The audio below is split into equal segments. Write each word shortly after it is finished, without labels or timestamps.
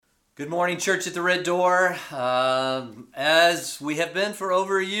Good morning, Church at the Red Door. As we have been for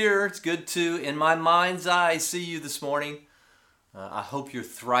over a year, it's good to, in my mind's eye, see you this morning. I hope you're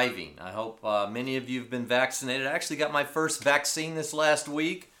thriving. I hope many of you have been vaccinated. I actually got my first vaccine this last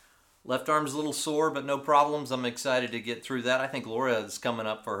week. Left arm's a little sore, but no problems. I'm excited to get through that. I think Laura is coming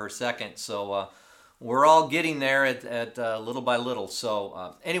up for her second, so we're all getting there at little by little.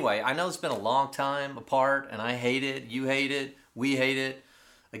 So anyway, I know it's been a long time apart, and I hate it. You hate it. We hate it.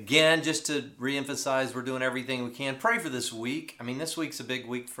 Again, just to reemphasize, we're doing everything we can. Pray for this week. I mean, this week's a big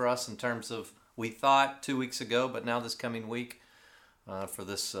week for us in terms of, we thought 2 weeks ago, but now this coming week for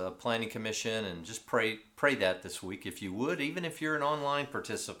this planning commission, and just pray that this week if you would. Even if you're an online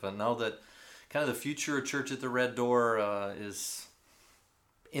participant, know that kind of the future of Church at the Red Door is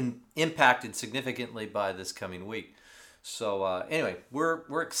impacted significantly by this coming week. So anyway,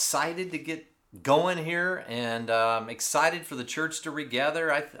 we're excited to get going here, and excited for the church to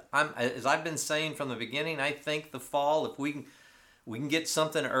regather. I'm as I've been saying from the beginning, I think the fall, if we can get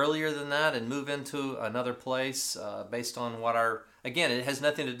something earlier than that and move into another place based on what again, it has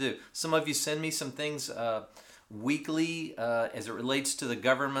nothing to do. Some of you send me some things weekly as it relates to the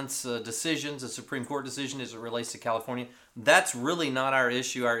government's decisions, the Supreme Court decision as it relates to California. That's really not our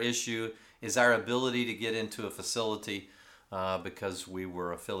issue. Our issue is our ability to get into a facility because we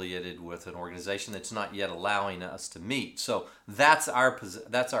were affiliated with an organization that's not yet allowing us to meet. So that's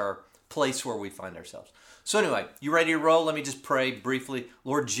our place where we find ourselves. So anyway, you ready to roll? Let me just pray briefly.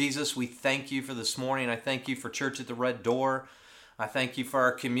 Lord Jesus, we thank you for this morning. I thank you for Church at the Red Door. I thank you for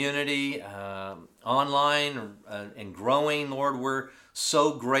our community online and growing. Lord, we're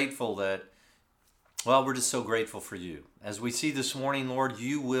so grateful we're just so grateful for you. As we see this morning, Lord,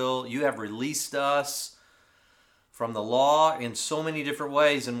 you have released us from the law in so many different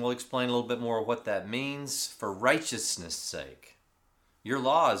ways, and we'll explain a little bit more of what that means for righteousness' sake. Your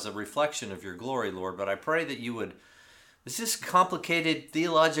law is a reflection of your glory, Lord, but I pray that you would, this is complicated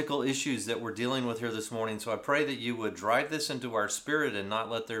theological issues that we're dealing with here this morning, so I pray that you would drive this into our spirit and not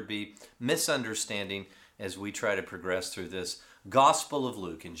let there be misunderstanding as we try to progress through this Gospel of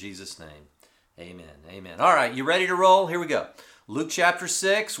Luke. In Jesus' name, amen. Amen. All right, you ready to roll? Here we go. Luke chapter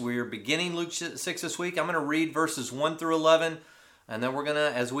 6, we're beginning Luke 6 this week. I'm going to read verses 1 through 11, and then we're going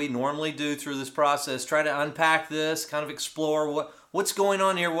to, as we normally do through this process, try to unpack this, kind of explore what's going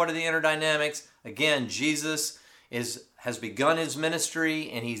on here, what are the inner dynamics. Again, Jesus has begun his ministry,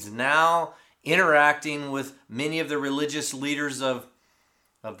 and he's now interacting with many of the religious leaders of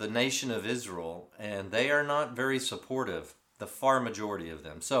the nation of Israel, and they are not very supportive, the far majority of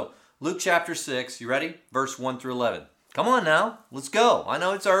them. So, Luke chapter 6, you ready? Verse 1 through 11. Come on now, let's go. I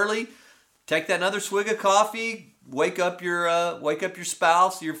know it's early. Take that another swig of coffee. Wake up your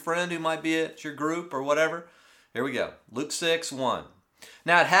spouse, your friend who might be at your group or whatever. Here we go. Luke 6, 1.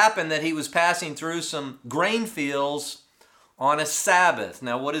 Now it happened that he was passing through some grain fields on a Sabbath.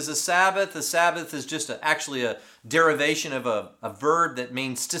 Now what is a Sabbath? A Sabbath is just actually a derivation of a verb that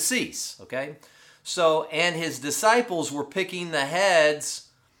means to cease. Okay? So, and his disciples were picking the heads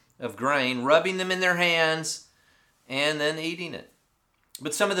of grain, rubbing them in their hands, and then eating it.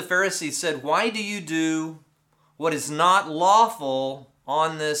 But some of the Pharisees said, "Why do you do what is not lawful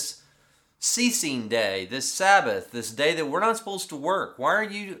on this ceasing day, this Sabbath, this day that we're not supposed to work? Why are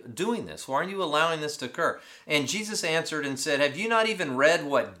you doing this? Why are you allowing this to occur?" And Jesus answered and said, "Have you not even read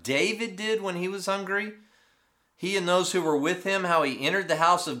what David did when he was hungry? He and those who were with him, how he entered the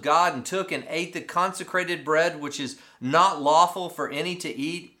house of God and took and ate the consecrated bread, which is not lawful for any to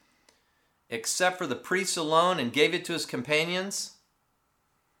eat, except for the priests alone, and gave it to his companions.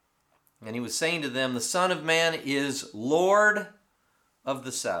 And he was saying to them, the Son of Man is Lord of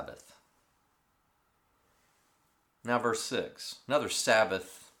the Sabbath." Now verse 6, another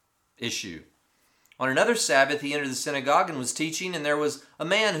Sabbath issue. On another Sabbath he entered the synagogue and was teaching, and there was a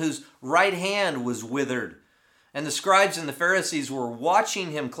man whose right hand was withered. And the scribes and the Pharisees were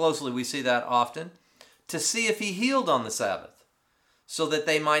watching him closely, we see that often, to see if he healed on the Sabbath, so that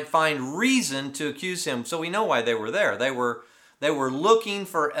they might find reason to accuse him. So we know why they were there. They were looking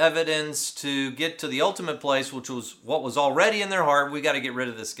for evidence to get to the ultimate place, which was what was already in their heart. We got to get rid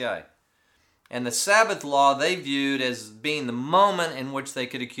of this guy. And the Sabbath law they viewed as being the moment in which they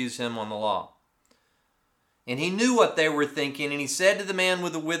could accuse him on the law. And he knew what they were thinking, and he said to the man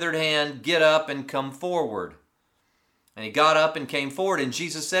with the withered hand, "Get up and come forward." And he got up and came forward, and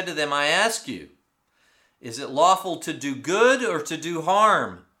Jesus said to them, "I ask you, is it lawful to do good or to do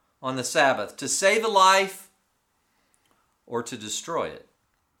harm on the Sabbath, to save a life or to destroy it?"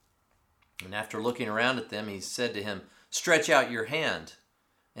 And after looking around at them, he said to him, "Stretch out your hand."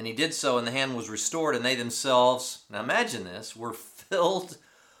 And he did so, and the hand was restored, and they themselves, now imagine this, were filled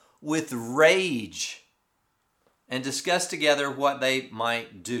with rage and discuss together what they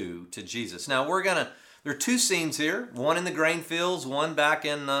might do to Jesus. Now there are two scenes here, one in the grain fields, one back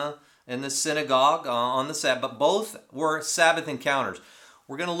in the synagogue on the Sabbath, but both were Sabbath encounters.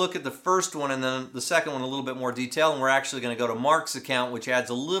 We're going to look at the first one and then the second one in a little bit more detail, and we're actually going to go to Mark's account, which adds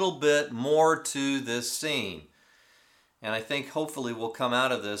a little bit more to this scene. And I think hopefully we'll come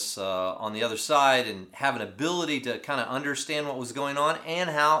out of this on the other side and have an ability to kind of understand what was going on and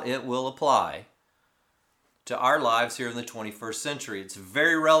how it will apply to our lives here in the 21st century. It's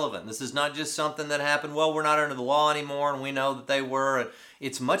very relevant. This is not just something that happened, well, we're not under the law anymore, and we know that they were.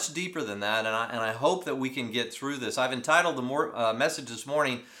 It's much deeper than that, and I hope that we can get through this. I've entitled the message this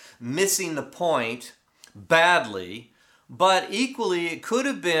morning, Missing the Point Badly, but equally it could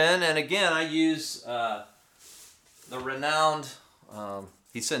have been, and again, I use the renowned,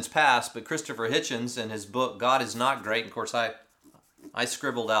 he's since passed, but Christopher Hitchens in his book, God is Not Great. Of course, I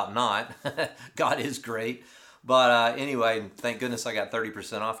scribbled out not. God is great. But anyway, thank goodness I got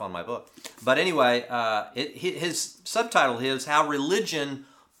 30% off on my book. But anyway, his subtitle is How Religion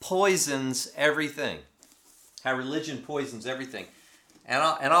Poisons Everything. How Religion Poisons Everything. And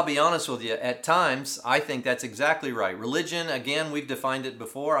I'll be honest with you, at times, I think that's exactly right. Religion, again, we've defined it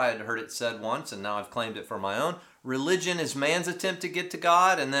before. I had heard it said once, and now I've claimed it for my own. Religion is man's attempt to get to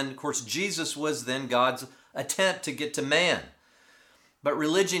God, and then, of course, Jesus was then God's attempt to get to man. But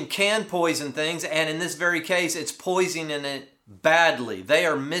religion can poison things, and in this very case, it's poisoning it badly. They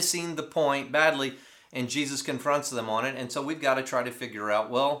are missing the point badly, and Jesus confronts them on it. And so we've got to try to figure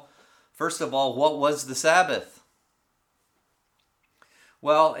out, well, first of all, what was the Sabbath?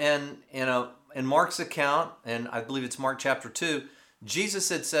 Well, in Mark's account, and I believe it's Mark chapter 2, Jesus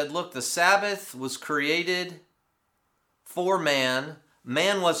had said, look, the Sabbath was created for man.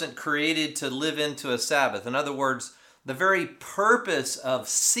 Man wasn't created to live into a Sabbath. In other words, the very purpose of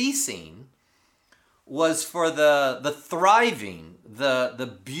ceasing was for the thriving,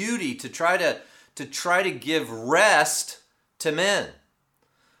 the beauty, to try to give rest to men.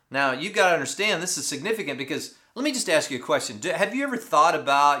 Now, you've got to understand this is significant because, let me just ask you a question. Have you ever thought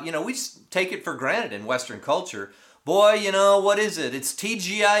about, we just take it for granted in Western culture. Boy, what is it? It's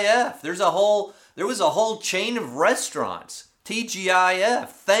TGIF. There was a whole chain of restaurants. TGIF.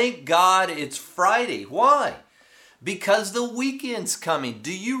 Thank God it's Friday. Why? Because the weekend's coming.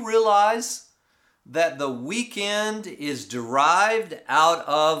 Do you realize that the weekend is derived out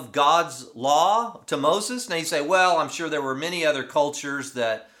of God's law to Moses? Now you say, well, I'm sure there were many other cultures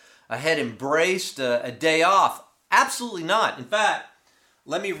that had embraced a day off. Absolutely not. In fact,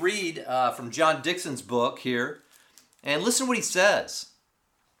 let me read from John Dixon's book here, and listen to what he says.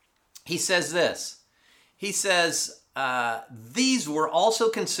 He says this. He says, these were also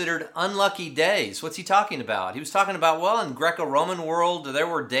considered unlucky days. What's he talking about? He was talking about, well, in Greco-Roman world, there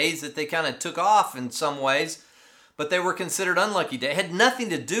were days that they kind of took off in some ways, but they were considered unlucky days. It had nothing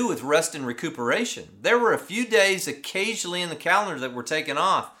to do with rest and recuperation. There were a few days occasionally in the calendar that were taken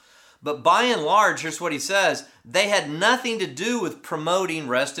off, but by and large, here's what he says, they had nothing to do with promoting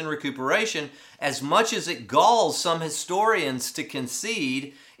rest and recuperation. As much as it galls some historians to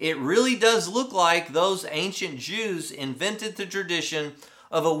concede, it really does look like those ancient Jews invented the tradition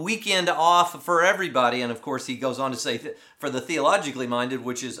of a weekend off for everybody. And of course, he goes on to say, for the theologically minded,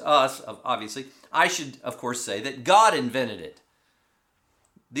 which is us, obviously, I should, of course, say that God invented it.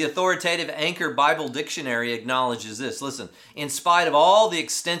 The authoritative Anchor Bible Dictionary acknowledges this. Listen, in spite of all the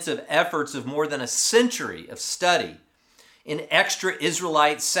extensive efforts of more than a century of study in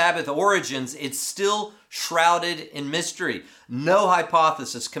extra-Israelite Sabbath origins, it's still shrouded in mystery. No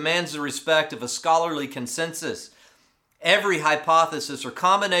hypothesis commands the respect of a scholarly consensus. Every hypothesis or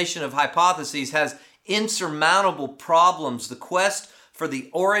combination of hypotheses has insurmountable problems. The quest for the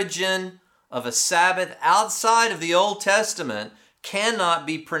origin of a Sabbath outside of the Old Testament cannot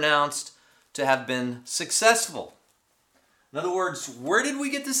be pronounced to have been successful. In other words, where did we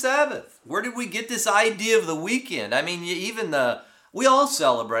get the Sabbath? Where did we get this idea of the weekend? I mean, we all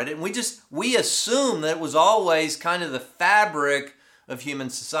celebrate it, and we assume that it was always kind of the fabric of human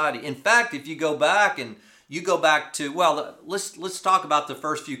society. In fact, if you go back to, well, let's talk about the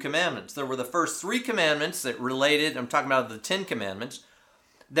first few commandments. There were the first 3 commandments that related, I'm talking about the 10 commandments,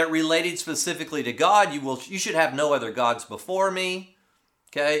 that related specifically to God. You should have no other gods before me.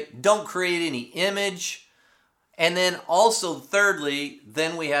 Okay? Don't create any image. And then also, thirdly,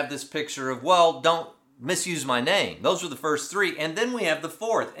 then we have this picture of, well, don't misuse my name. Those were the first 3. And then we have the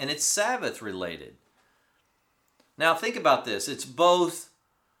 4th, and it's Sabbath related. Now think about this. It's both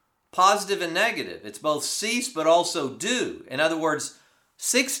positive and negative. It's both cease but also do. In other words,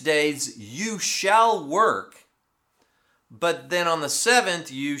 6 days you shall work, but then on the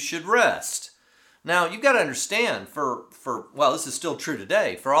seventh you should rest. Now, you've got to understand, well, this is still true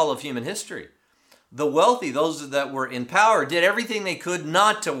today, for all of human history. The wealthy, those that were in power, did everything they could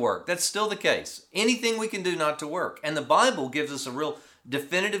not to work. That's still the case. Anything we can do not to work. And the Bible gives us a real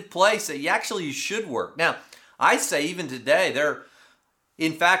definitive place that you should work. Now, I say even today,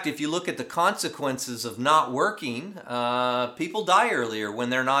 in fact, if you look at the consequences of not working, people die earlier when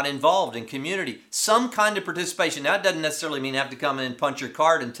they're not involved in community. Some kind of participation. Now, it doesn't necessarily mean you have to come in and punch your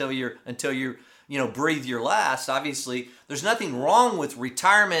card until you breathe your last. Obviously, there's nothing wrong with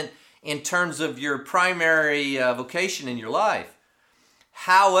retirement in terms of your primary vocation in your life.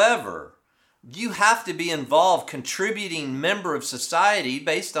 However, you have to be involved, contributing member of society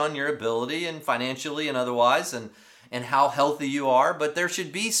based on your ability and financially and otherwise, and how healthy you are. But there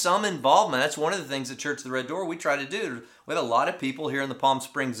should be some involvement. That's one of the things at Church of the Red Door we try to do. We have a lot of people here in the Palm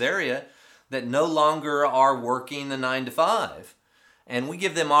Springs area that no longer are working the 9 to 5. And we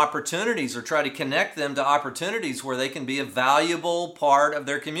give them opportunities or try to connect them to opportunities where they can be a valuable part of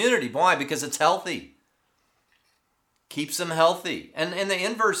their community. Why? Because it's healthy. Keeps them healthy. And the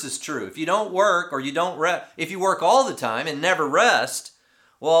inverse is true. If you don't work or you don't rest, if you work all the time and never rest,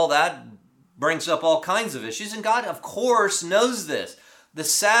 well, that brings up all kinds of issues. And God, of course, knows this. The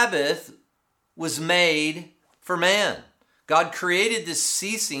Sabbath was made for man. God created this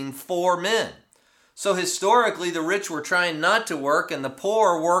ceasing for men. So historically, the rich were trying not to work and the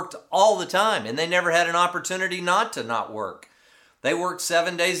poor worked all the time, and they never had an opportunity not to not work. They worked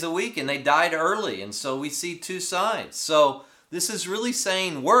 7 days a week and they died early, and so we see two sides. So this is really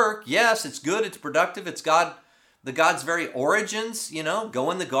saying work, yes, it's good, it's productive, it's God's very origins,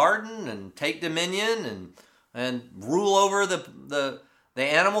 go in the garden and take dominion and rule over the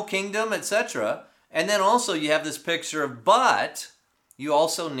animal kingdom, etc. And then also you have this picture of, but you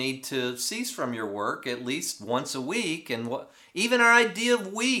also need to cease from your work at least once a week. And even our idea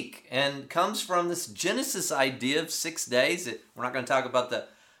of week and comes from this Genesis idea of 6 days. We're not going to talk about the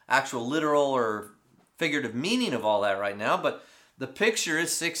actual literal or figurative meaning of all that right now, but the picture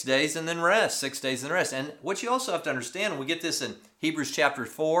is 6 days and then rest, 6 days and rest. And what you also have to understand, and we get this in Hebrews chapter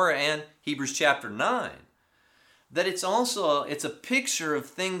 4 and Hebrews chapter 9, that it's a picture of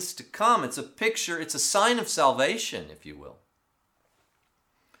things to come. It's a sign of salvation, if you will.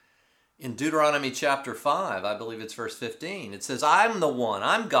 In Deuteronomy chapter 5, I believe it's verse 15, it says, I'm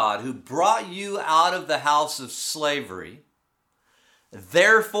God, who brought you out of the house of slavery.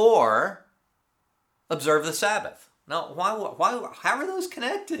 Therefore, observe the Sabbath. Now, how are those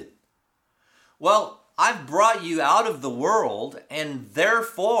connected? Well, I've brought you out of the world, and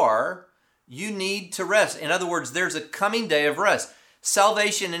therefore, you need to rest. In other words, there's a coming day of rest.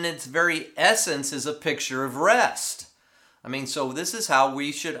 Salvation in its very essence is a picture of rest. So this is how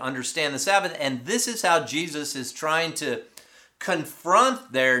we should understand the Sabbath, and this is how Jesus is trying to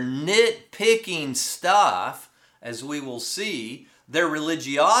confront their nitpicking stuff, as we will see, their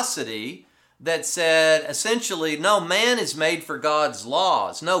religiosity that said, essentially, no, man is made for God's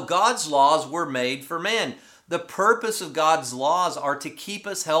laws. No, God's laws were made for man. The purpose of God's laws are to keep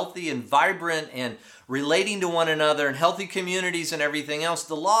us healthy and vibrant and relating to one another and healthy communities and everything else.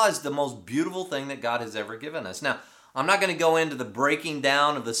 The law is the most beautiful thing that God has ever given us. Now, I'm not going to go into the breaking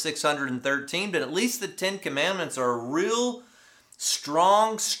down of the 613, but at least the 10 Commandments are a real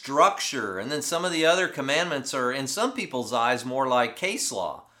strong structure. And then some of the other commandments are, in some people's eyes, more like case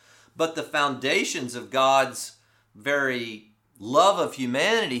law. But the foundations of God's very love of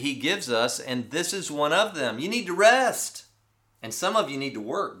humanity He gives us, and this is one of them. You need to rest. And some of you need to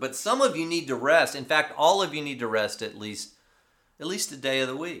work, but some of you need to rest. In fact, all of you need to rest at least a day of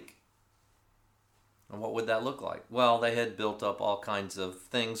the week. And what would that look like? Well, they had built up all kinds of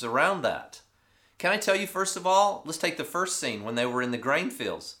things around that. Can I tell you, first of all, let's take the first scene when they were in the grain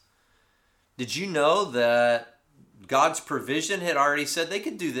fields. Did you know that God's provision had already said they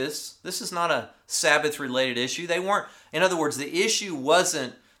could do this? This is not a Sabbath-related issue. They weren't, in other words, the issue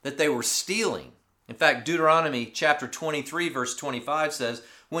wasn't that they were stealing. In fact, Deuteronomy chapter 23, verse 25 says,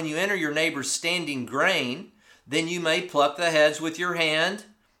 when you enter your neighbor's standing grain, then you may pluck the heads with your hand,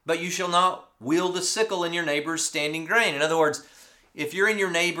 but you shall not wield a sickle in your neighbor's standing grain. In other words, if you're in your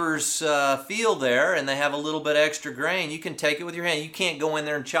neighbor's field there and they have a little bit extra grain, you can take it with your hand. You can't go in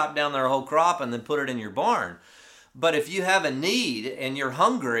there and chop down their whole crop and then put it in your barn. But if you have a need and you're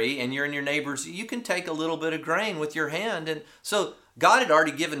hungry and you're in your neighbor's, you can take a little bit of grain with your hand. And so God had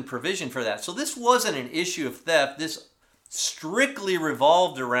already given provision for that. So this wasn't an issue of theft. This strictly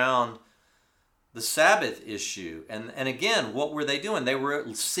revolved around the Sabbath issue. And again, what were they doing? They were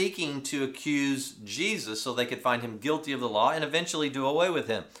seeking to accuse Jesus so they could find him guilty of the law and eventually do away with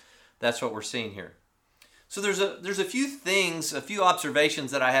him. That's what we're seeing here. So there's a few things, a few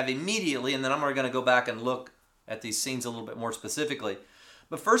observations that I have immediately, and then I'm going to go back and look at these scenes a little bit more specifically.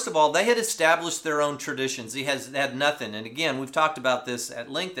 But first of all, they had established their own traditions. They had nothing. And again, we've talked about this at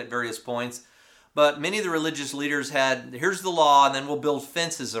length at various points. But many of the religious leaders had, here's the law, and then we'll build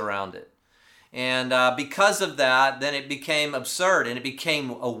fences around it. And because of that, then it became absurd, and it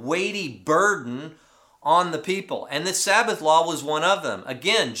became a weighty burden on the people. And the Sabbath law was one of them.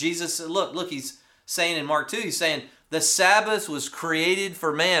 Again, Jesus, look, he's saying in Mark 2, he's saying, the Sabbath was created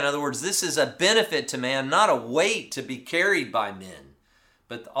for man. In other words, this is a benefit to man, not a weight to be carried by men.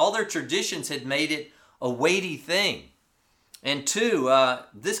 But all their traditions had made it a weighty thing. And two,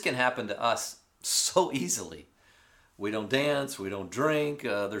 this can happen to us so easily. We don't dance, we don't drink.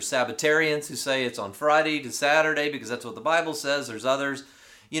 There's Sabbatarians who say it's on Friday to Saturday because that's what the Bible says. There's others.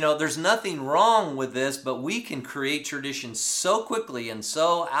 There's nothing wrong with this, but we can create traditions so quickly and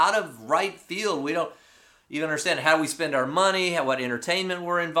so out of right field. We don't even understand how we spend our money, what entertainment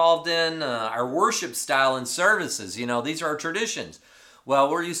we're involved in, our worship style and services. These are our traditions.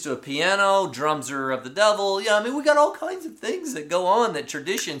 Well, we're used to a piano, drums are of the devil. We got all kinds of things that go on, that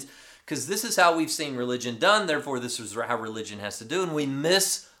traditions, because this is how we've seen religion done. Therefore, this is how religion has to do. And we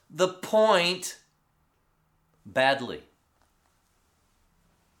miss the point badly.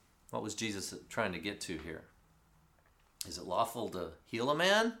 What was Jesus trying to get to here? Is it lawful to heal a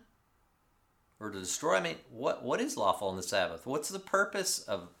man or to destroy? What is lawful on the Sabbath? What's the purpose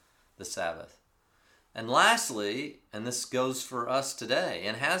of the Sabbath? And lastly, and this goes for us today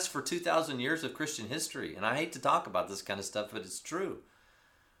and has for 2,000 years of Christian history, and I hate to talk about this kind of stuff, but it's true.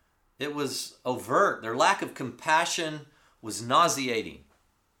 It was overt. Their lack of compassion was nauseating.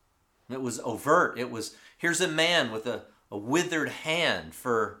 It was overt. It was, here's a man with a withered hand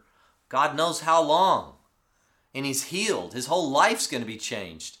for God knows how long, and he's healed. His whole life's going to be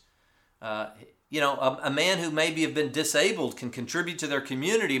changed. A man who maybe have been disabled can contribute to their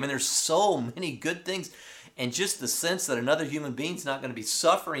community. There's so many good things, and just the sense that another human being's not going to be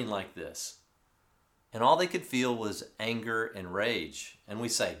suffering like this. And all they could feel was anger and rage. And we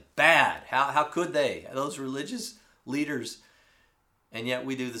say, bad. How could they? Those religious leaders. And yet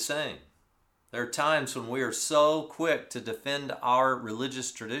we do the same. There are times when we are so quick to defend our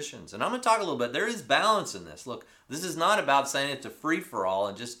religious traditions. And I'm going to talk a little bit. There is balance in this. Look, this is not about saying it's a free-for-all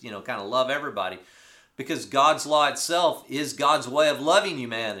and just, kind of love everybody. Because God's law itself is God's way of loving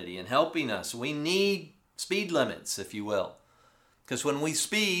humanity and helping us. We need speed limits, if you will. Because when we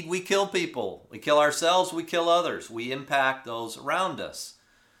speed, we kill people. We kill ourselves, we kill others. We impact those around us.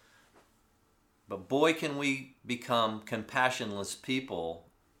 But boy, can we become compassionless people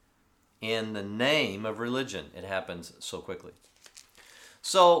in the name of religion. It happens so quickly.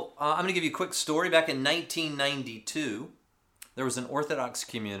 So I'm going to give you a quick story. Back in 1992, there was an Orthodox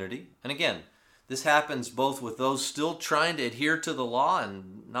community. And again, this happens both with those still trying to adhere to the law,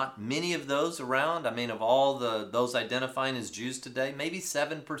 and not many of those around. Of all those identifying as Jews today, maybe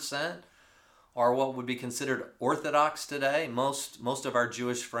 7% are what would be considered Orthodox today. Most of our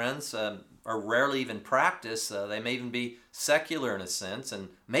Jewish friends are rarely even practice. They may even be secular in a sense, and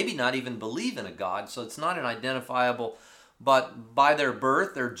maybe not even believe in a God. So it's not an identifiable, but by their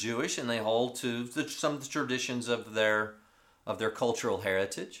birth they're Jewish, and they hold to some of the traditions of their cultural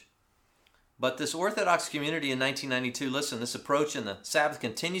heritage. But this Orthodox community in 1992, listen, this approach in the Sabbath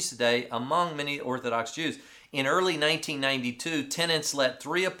continues today among many Orthodox Jews. In early 1992, tenants let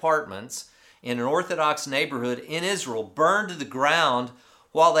 3 apartments in an Orthodox neighborhood in Israel burn to the ground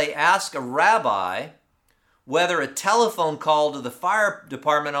while they asked a rabbi whether a telephone call to the fire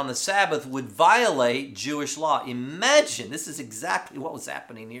department on the Sabbath would violate Jewish law. Imagine, this is exactly what was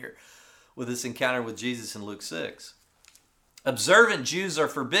happening here with this encounter with Jesus in Luke 6. Observant Jews are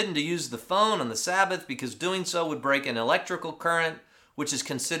forbidden to use the phone on the Sabbath because doing so would break an electrical current, which is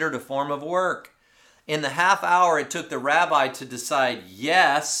considered a form of work. In the half hour it took the rabbi to decide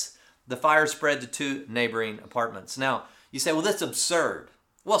yes, the fire spread to 2 neighboring apartments. Now, you say, well, that's absurd.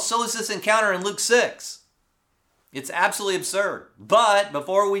 Well, so is this encounter in Luke 6. It's absolutely absurd. But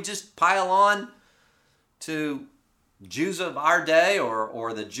before we just pile on to Jews of our day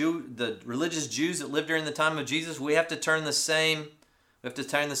or the religious Jews that lived during the time of Jesus, we have to turn the same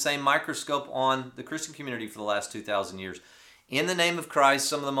microscope on the Christian community for the last 2,000 years. In the name of Christ,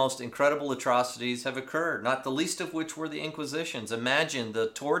 some of the most incredible atrocities have occurred, not the least of which were the Inquisitions. Imagine the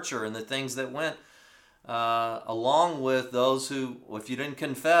torture and the things that went along with those who, if you didn't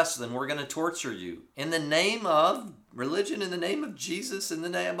confess, then we're going to torture you. In the name of religion, in the name of Jesus, in the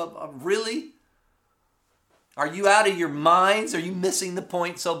name of really? Are you out of your minds? Are you missing the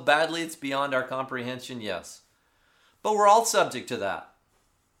point so badly it's beyond our comprehension? Yes. But we're all subject to that.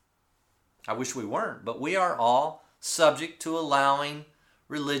 I wish we weren't, but we are all subject to allowing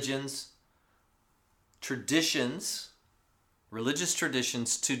religions, traditions, religious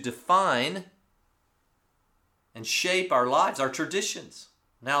traditions to define and shape our lives, our traditions.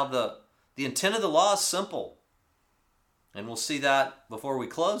 Now, the intent of the law is simple, and we'll see that before we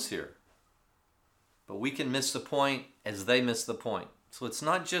close here. But we can miss the point as they miss the point. So it's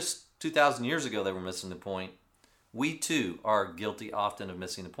not just 2,000 years ago they were missing the point. We too are guilty often of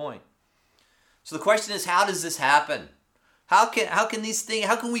missing the point. So the question is, how does this happen? How can these things,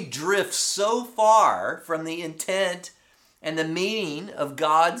 how can we drift so far from the intent and the meaning of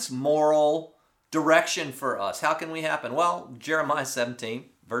God's moral direction for us? How can we happen? Well, Jeremiah 17,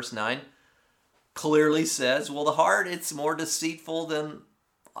 verse 9, clearly says, well, the heart, it's more deceitful than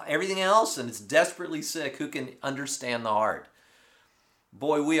everything else, and it's desperately sick. Who can understand the heart?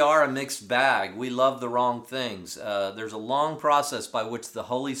 Boy, we are a mixed bag. We love the wrong things. There's a long process by which the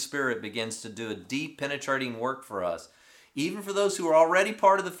Holy Spirit begins to do a deep, penetrating work for us. Even for those who are already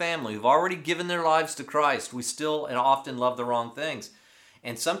part of the family, who've already given their lives to Christ, we still and often love the wrong things.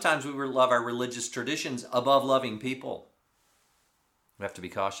 And sometimes we love our religious traditions above loving people. We have to be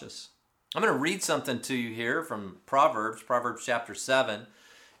cautious. I'm going to read something to you here from Proverbs chapter 7.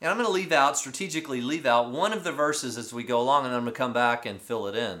 And I'm going to strategically leave out one of the verses as we go along, and I'm going to come back and fill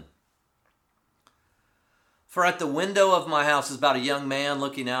it in. For at the window of my house is about a young man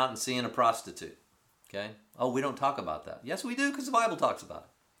looking out and seeing a prostitute. Okay? Oh, we don't talk about that. Yes, we do, because the Bible talks about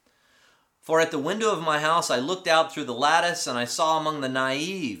it. For at the window of my house I looked out through the lattice, and I saw among the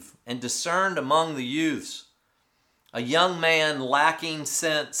naive and discerned among the youths a young man lacking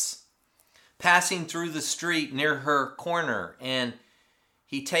sense, passing through the street near her corner, and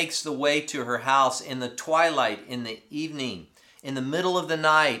he takes the way to her house in the twilight, in the evening, in the middle of the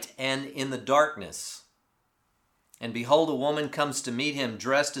night, and in the darkness. And behold, a woman comes to meet him,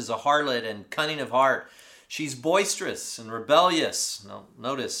 dressed as a harlot and cunning of heart. She's boisterous and rebellious. Now,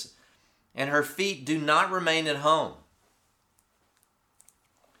 notice, and her feet do not remain at home.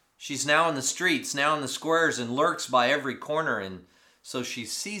 She's now in the streets, now in the squares, and lurks by every corner. And so she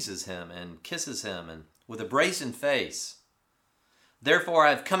seizes him and kisses him, and with a brazen face. Therefore I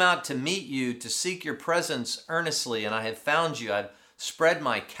have come out to meet you, to seek your presence earnestly, and I have found you. I've spread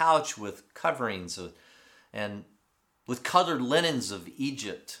my couch with coverings and with colored linens of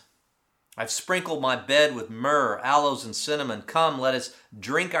Egypt. I've sprinkled my bed with myrrh, aloes, and cinnamon. Come, let us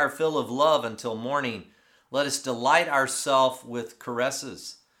drink our fill of love until morning. Let us delight ourselves with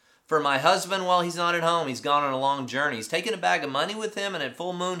caresses. For my husband, well, he's not at home. He's gone on a long journey. He's taken a bag of money with him, and at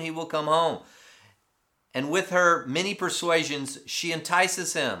full moon he will come home. And with her many persuasions, she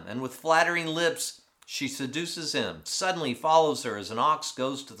entices him, and with flattering lips, she seduces him. Suddenly he follows her as an ox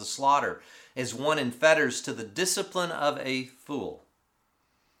goes to the slaughter, as one in fetters to the discipline of a fool.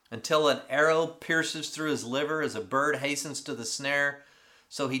 Until an arrow pierces through his liver, as a bird hastens to the snare,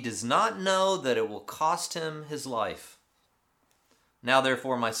 so he does not know that it will cost him his life. Now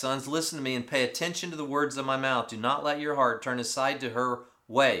therefore, my sons, listen to me and pay attention to the words of my mouth. Do not let your heart turn aside to her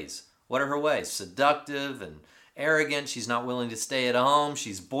ways. What are her ways? Seductive and arrogant. She's not willing to stay at home.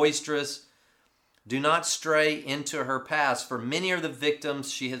 She's boisterous. Do not stray into her paths, for many are the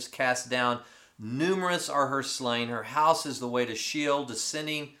victims she has cast down. Numerous are her slain. Her house is the way to Sheol,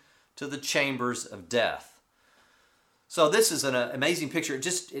 descending to the chambers of death. So this is an amazing picture.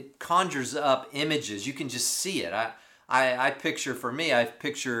 It conjures up images. You can just see it. I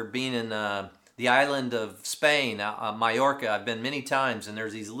picture being in the island of Spain, Mallorca. I've been many times, and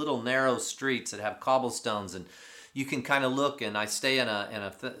there's these little narrow streets that have cobblestones, and you can kind of look, and I stay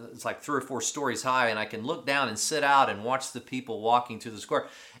it's like 3 or 4 stories high, and I can look down and sit out and watch the people walking through the square.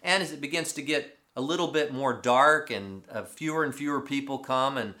 And as it begins to get a little bit more dark, and fewer and fewer people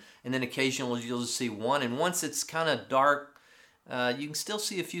come, and then occasionally you'll just see one, and once it's kind of dark, you can still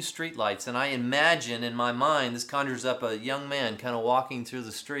see a few street lights, and I imagine in my mind this conjures up a young man kind of walking through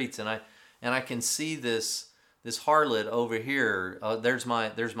the streets, and I can see this harlot over here. There's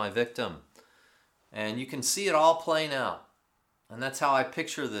my victim. And you can see it all playing out. And that's how I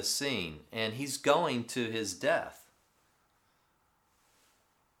picture this scene. And he's going to his death.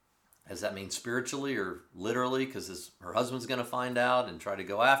 Does that mean spiritually or literally? Because her husband's going to find out and try to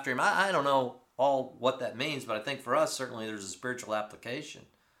go after him. I don't know all what that means, but I think for us, certainly there's a spiritual application.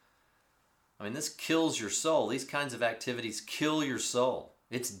 I mean, this kills your soul. These kinds of activities kill your soul.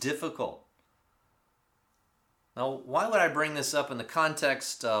 It's difficult. Now, why would I bring this up in the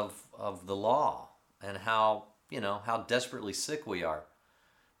context of the law and how desperately sick we are?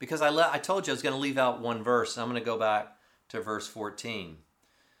 Because I told you I was going to leave out one verse, and I'm going to go back to verse 14.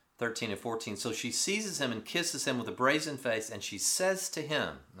 13 and 14. So she seizes him and kisses him with a brazen face, and she says to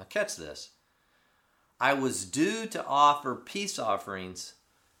him, now catch this, I was due to offer peace offerings.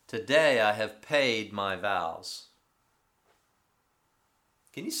 Today I have paid my vows.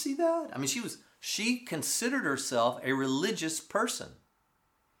 Can you see that? I mean, she considered herself a religious person.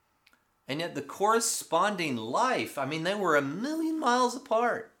 And yet the corresponding life, I mean, they were a million miles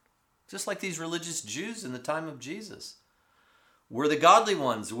apart. Just like these religious Jews in the time of Jesus. We're the godly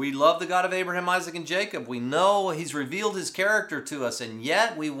ones. We love the God of Abraham, Isaac, and Jacob. We know he's revealed his character to us, and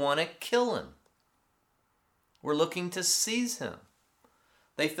yet we want to kill him. We're looking to seize him.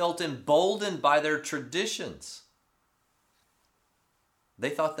 They felt emboldened by their traditions. They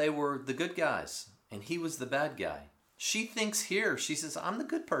thought they were the good guys, and he was the bad guy. She thinks here, she says, I'm the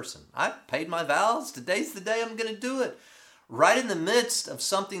good person. I paid my vows. Today's the day I'm going to do it. Right in the midst of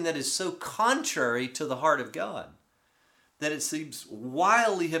something that is so contrary to the heart of God that it seems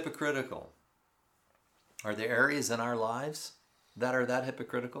wildly hypocritical. Are there areas in our lives that are that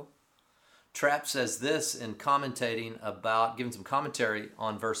hypocritical? Trapp says this in commentating about, giving some commentary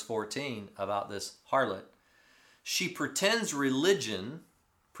on verse 14 about this harlot. She pretends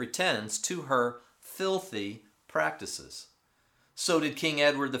to her filthy practices. So did King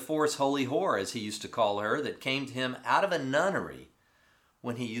Edward IV's holy whore, as he used to call her, that came to him out of a nunnery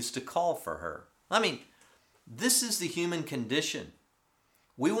when he used to call for her. I mean, this is the human condition.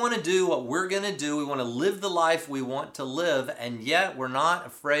 We want to do what we're going to do. We want to live the life we want to live, and yet we're not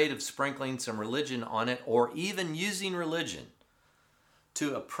afraid of sprinkling some religion on it or even using religion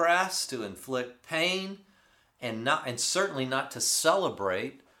to oppress, to inflict pain, and certainly not to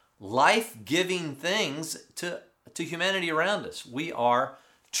celebrate life-giving things to humanity around us. We are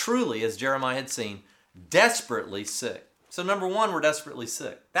truly, as Jeremiah had seen, desperately sick. So number one, we're desperately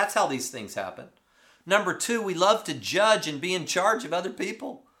sick. That's how these things happen. Number two, we love to judge and be in charge of other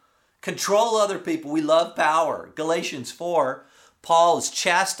people. Control other people. We love power. Galatians 4, Paul is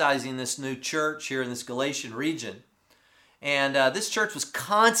chastising this new church here in this Galatian region. And this church was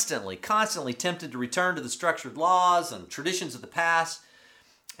constantly tempted to return to the structured laws and traditions of the past.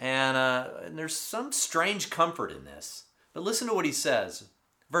 And there's some strange comfort in this. But listen to what he says.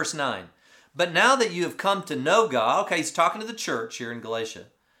 Verse 9. But now that you have come to know God, okay, he's talking to the church here in Galatia,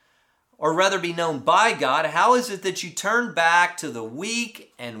 or rather be known by God, how is it that you turn back to the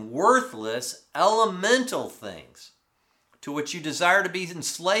weak and worthless elemental things to which you desire to be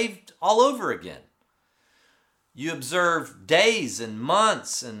enslaved all over again? You observe days and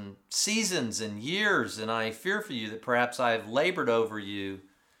months and seasons and years, and I fear for you that perhaps I have labored over you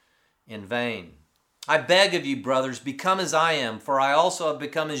in vain. I beg of you, brothers, become as I am, for I also have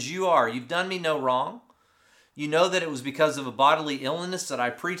become as you are. You've done me no wrong. You know that it was because of a bodily illness that I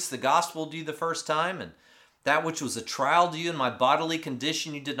preached the gospel to you the first time, and that which was a trial to you in my bodily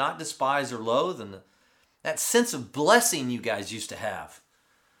condition you did not despise or loathe, and that sense of blessing you guys used to have.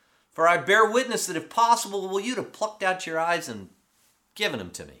 For I bear witness that if possible, will you'd have plucked out your eyes and given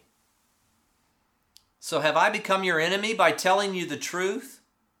them to me. So have I become your enemy by telling you the truth?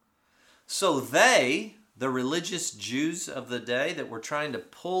 So they, the religious Jews of the day that were trying to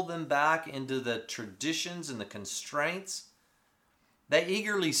pull them back into the traditions and the constraints, they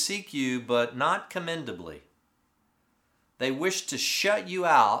eagerly seek you, but not commendably. They wish to shut you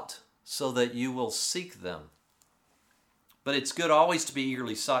out so that you will seek them. But it's good always to be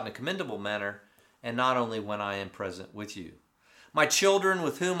eagerly sought in a commendable manner, and not only when I am present with you. My children,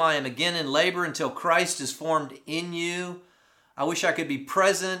 with whom I am again in labor until Christ is formed in you, I wish I could be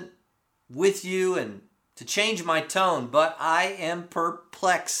present with you and to change my tone, but I am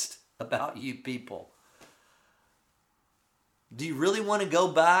perplexed about you people. Do you really want to go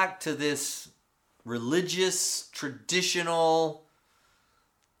back to this religious, traditional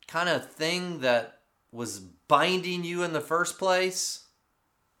kind of thing that was binding you in the first place?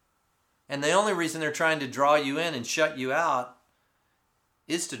 And the only reason they're trying to draw you in and shut you out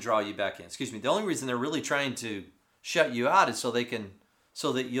is to draw you back in. The only reason they're really trying to shut you out is so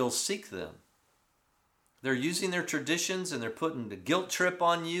that you'll seek them. They're using their traditions and they're putting the guilt trip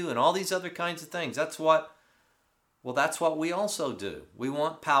on you and all these other kinds of things. That's what we also do. We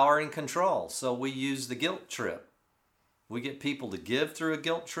want power and control, so we use the guilt trip. We get people to give through a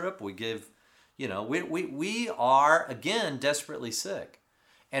guilt trip. We give, we are, again, desperately sick.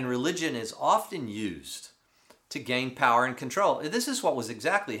 And religion is often used to gain power and control. This is what was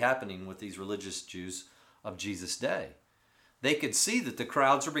exactly happening with these religious Jews of Jesus' day. They could see that the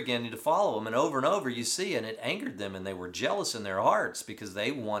crowds were beginning to follow them, and over you see, and it angered them, and they were jealous in their hearts because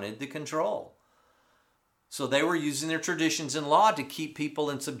they wanted the control. So they were using their traditions and law to keep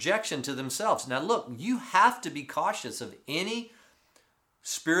people in subjection to themselves. Now look, you have to be cautious of any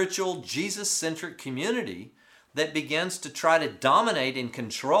spiritual, Jesus-centric community that begins to try to dominate and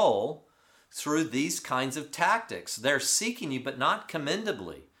control through these kinds of tactics. They're seeking you, but not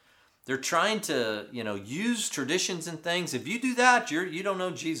commendably. They're trying to, use traditions and things. If you do that, you don't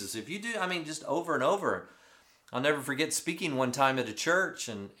know Jesus. If you do, just over and over. I'll never forget speaking one time at a church,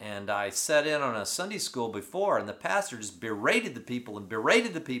 and I sat in on a Sunday school before, and the pastor just berated the people and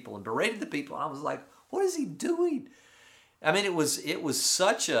berated the people and berated the people. And I was like, what is he doing? It was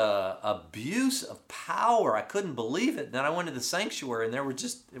such a abuse of power. I couldn't believe it. And then I went to the sanctuary, and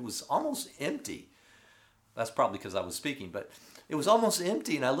it was almost empty. That's probably because I was speaking, but it was almost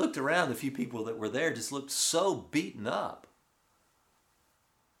empty. And I looked around, the few people that were there just looked so beaten up.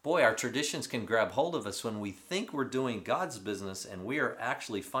 Boy, our traditions can grab hold of us when we think we're doing God's business, and we are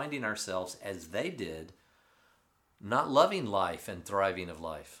actually finding ourselves, as they did, not loving life and thriving of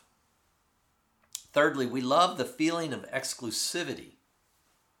life. Thirdly, we love the feeling of exclusivity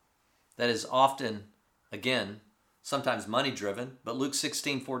that is often, again, sometimes money-driven, but Luke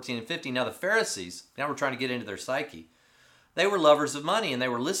 16, 14, and 15. Now the Pharisees, now we're trying to get into their psyche, they were lovers of money, and they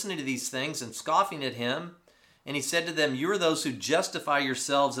were listening to these things and scoffing at him. And he said to them, you are those who justify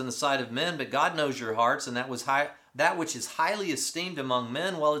yourselves in the sight of men, but God knows your hearts, and that which is highly esteemed among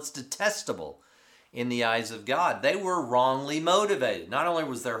men, well, it's detestable in the eyes of God. They were wrongly motivated. Not only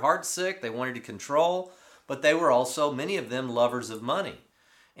was their heart sick, they wanted to control, but they were also, many of them, lovers of money.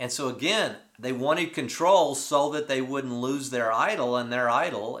 And so again, they wanted control so that they wouldn't lose their idol, and their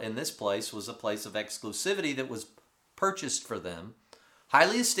idol in this place was a place of exclusivity that was purchased for them,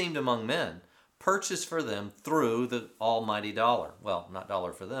 highly esteemed among men, purchased for them through the almighty dollar. Well, not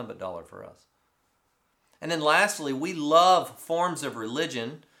dollar for them, but dollar for us. And then lastly, we love forms of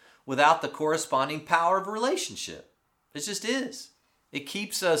religion without the corresponding power of relationship. It just is. It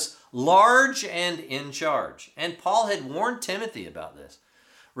keeps us large and in charge. And Paul had warned Timothy about this.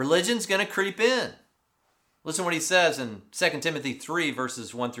 Religion's going to creep in. Listen to what he says in 2 Timothy 3,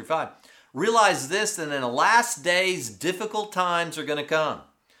 verses 1 through 5. Realize this, that in the last days, difficult times are going to come.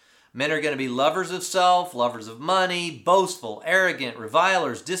 Men are going to be lovers of self, lovers of money, boastful, arrogant,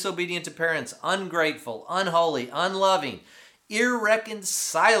 revilers, disobedient to parents, ungrateful, unholy, unloving,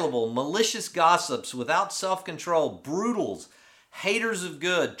 irreconcilable, malicious gossips, without self-control, brutals, haters of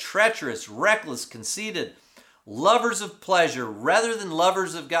good, treacherous, reckless, conceited, lovers of pleasure rather than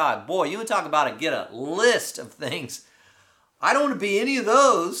lovers of God. Boy, you want to talk about get a list of things. I don't want to be any of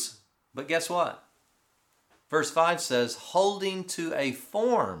those, but guess what? Verse 5 says, holding to a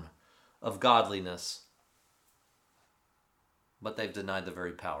form of godliness, but they've denied the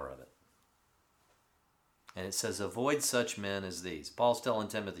very power of it. And it says, avoid such men as these. Paul's telling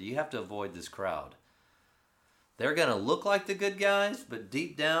Timothy, you have to avoid this crowd. They're going to look like the good guys, but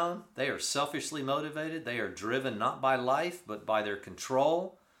deep down, they are selfishly motivated. They are driven not by life, but by their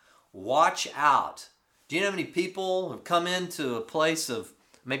control. Watch out. Do you know how many people have come into a place of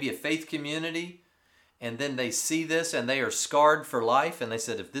maybe a faith community, and then they see this and they are scarred for life, and they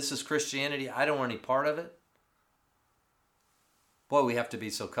said, if this is Christianity, I don't want any part of it? Boy, we have to be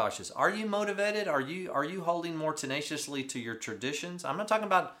so cautious. Are you motivated? Are you holding more tenaciously to your traditions? I'm not talking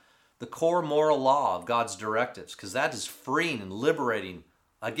about the core moral law of God's directives, because that is freeing and liberating,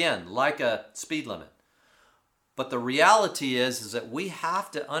 again, like a speed limit. But the reality is that we have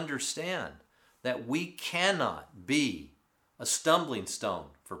to understand that we cannot be a stumbling stone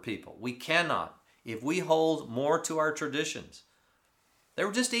for people. We cannot. If we hold more to our traditions. They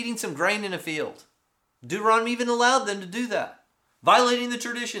were just eating some grain in a field. Deuteronomy even allowed them to do that. Violating the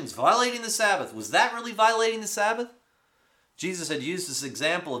traditions, violating the Sabbath. Was that really violating the Sabbath? Jesus had used this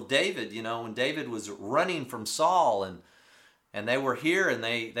example of David, when David was running from Saul, and they were here, and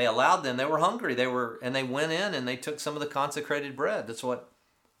they allowed them. They were hungry. They went in and they took some of the consecrated bread. That's what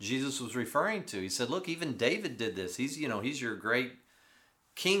Jesus was referring to. He said, look, even David did this. He's your great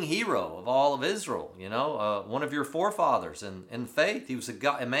king hero of all of Israel, one of your forefathers in faith. He was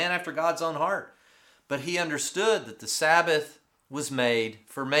a man after God's own heart. But he understood that the Sabbath was made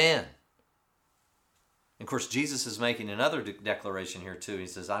for man. And of course, Jesus is making another declaration here too. He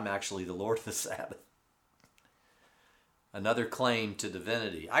says, I'm actually the Lord of the Sabbath. Another claim to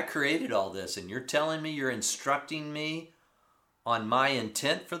divinity. I created all this, and you're telling me, you're instructing me on my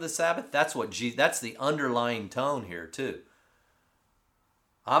intent for the Sabbath? That's the underlying tone here too.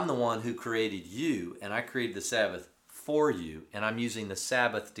 I'm the one who created you, and I created the Sabbath for you, and I'm using the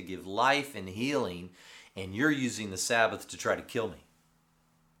Sabbath to give life and healing, and you're using the Sabbath to try to kill me,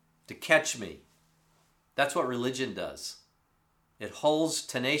 to catch me. That's what religion does. It holds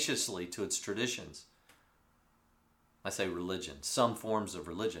tenaciously to its traditions. I say religion, some forms of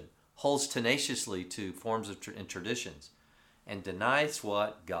religion, holds tenaciously to forms of and traditions. and denies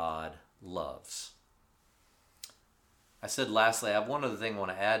what God loves. I said lastly, I have one other thing I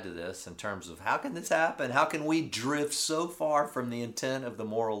want to add to this in terms of how can this happen? How can we drift so far from the intent of the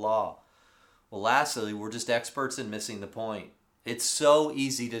moral law? Well, lastly, we're just experts in missing the point. It's so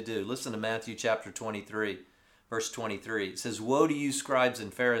easy to do. Listen to Matthew chapter 23, verse 23. It says, "Woe to you, scribes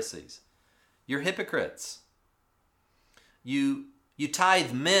and Pharisees! You're hypocrites. You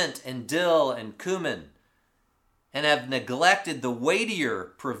tithe mint and dill and cumin and have neglected the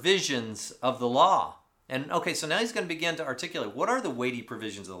weightier provisions of the law." And okay, so now he's going to begin to articulate what are the weighty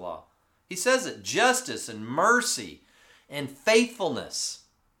provisions of the law. He says it, justice and mercy and faithfulness.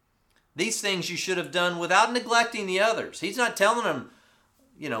 These things you should have done without neglecting the others. He's not telling them,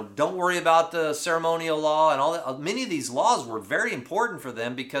 don't worry about the ceremonial law and all that. Many of these laws were very important for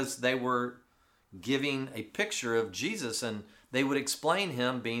them because they were giving a picture of Jesus, and they would explain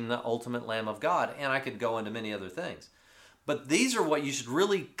him being the ultimate Lamb of God. And I could go into many other things. But these are what you should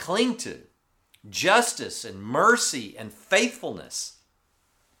really cling to. Justice and mercy and faithfulness.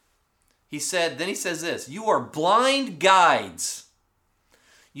 Then he says this, "You are blind guides.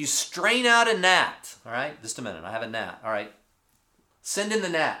 You strain out a gnat." All right, just a minute. I have a gnat. All right. Send in the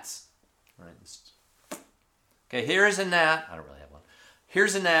gnats. All right. Okay, here is a gnat. I don't really have one.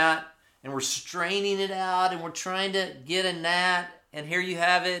 Here's a gnat, and we're straining it out, and we're trying to get a gnat, and here you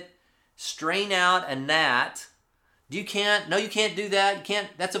have it. Strain out a gnat. You can't do that. You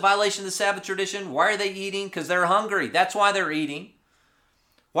can't. That's a violation of the Sabbath tradition. Why are they eating? Because they're hungry. That's why they're eating.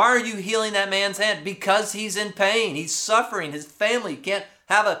 Why are you healing that man's hand? Because he's in pain. He's suffering. His family can't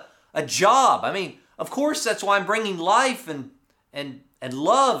have a job. I mean, of course, that's why I'm bringing life and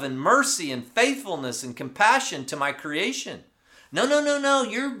love and mercy and faithfulness and compassion to my creation. No.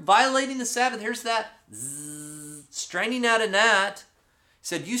 You're violating the Sabbath. Here's that straining out a gnat. He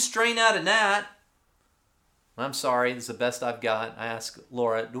said, "You strain out a gnat." I'm sorry, this is the best I've got. I asked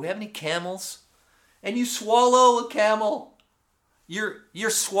Laura, "Do we have any camels?" And you swallow a camel. You're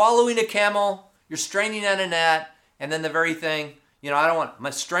swallowing a camel. You're straining out a gnat, and then the very thing, I'm going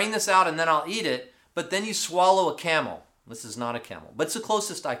to strain this out and then I'll eat it. But then you swallow a camel. This is not a camel, but it's the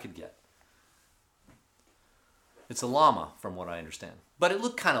closest I could get. It's a llama, from what I understand, but it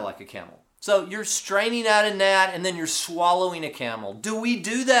looked kind of like a camel. So you're straining out a gnat and then you're swallowing a camel. Do we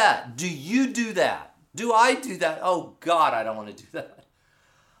do that? Do you do that? Do I do that? Oh God, I don't want to do that.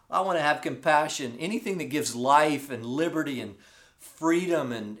 I want to have compassion. Anything that gives life and liberty and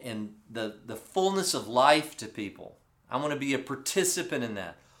freedom and the fullness of life to people. I want to be a participant in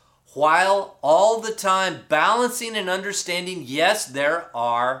that. While all the time balancing and understanding, yes, there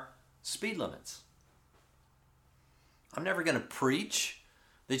are speed limits. I'm never going to preach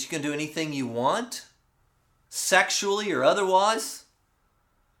that you can do anything you want, sexually or otherwise.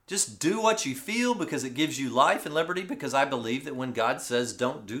 Just do what you feel because it gives you life and liberty, because I believe that when God says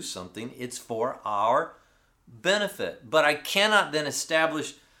don't do something, it's for our benefit. But I cannot then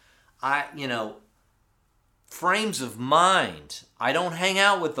establish, frames of mind. I don't hang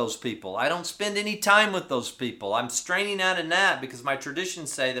out with those people. I don't spend any time with those people. I'm straining out a gnat because my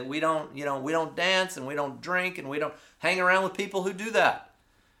traditions say that we don't dance and we don't drink and we don't hang around with people who do that.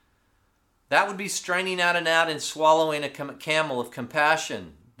 That would be straining out a gnat and swallowing a camel of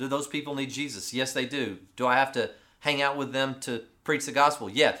compassion. Do those people need Jesus? Yes, they do. Do I have to hang out with them to preach the gospel?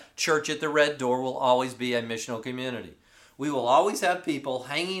 Yeah. Church at the Red Door will always be a missional community. We will always have people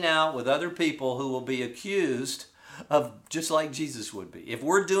hanging out with other people who will be accused of just like Jesus would be. If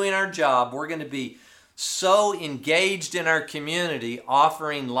we're doing our job, we're going to be so engaged in our community,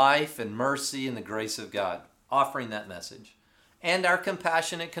 offering life and mercy and the grace of God, offering that message, and our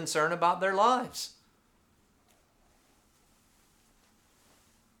compassionate concern about their lives.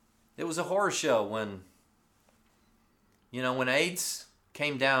 It was a horror show when AIDS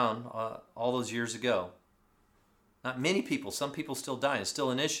came down all those years ago. Not many people, some people still dying, it's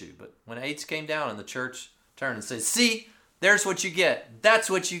still an issue. But when AIDS came down and the church turned and said, "See, there's what you get. That's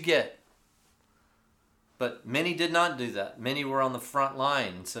what you get." But many did not do that. Many were on the front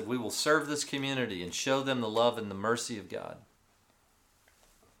line and said, "We will serve this community and show them the love and the mercy of God."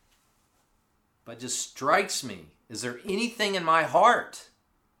 But it just strikes me, is there anything in my heart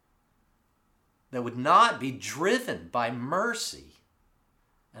that would not be driven by mercy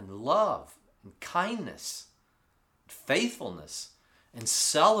and love and kindness, faithfulness, and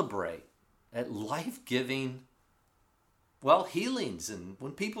celebrate at life-giving, healings and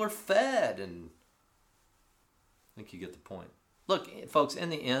when people are fed? And I think you get the point. Look, folks, in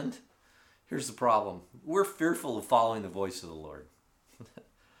the end, here's the problem. We're fearful of following the voice of the Lord.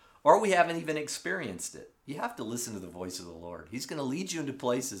 Or we haven't even experienced it. You have to listen to the voice of the Lord. He's going to lead you into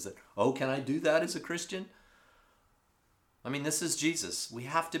places that, can I do that as a Christian? I mean, this is Jesus. We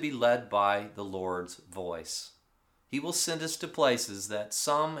have to be led by the Lord's voice. He will send us to places that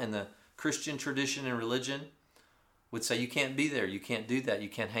some in the Christian tradition and religion would say, you can't be there, you can't do that, you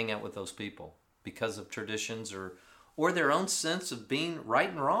can't hang out with those people because of traditions or their own sense of being right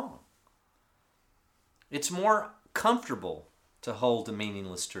and wrong. It's more comfortable to hold to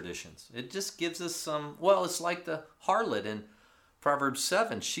meaningless traditions. It just gives us some, well, it's like the harlot in Proverbs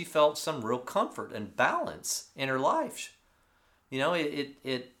 7. She felt some real comfort and balance in her life. You know,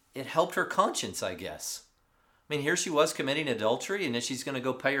 it helped her conscience, I guess. I mean, here she was committing adultery, and then she's going to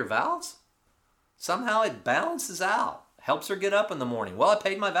go pay her vows. Somehow it balances out, helps her get up in the morning. Well, I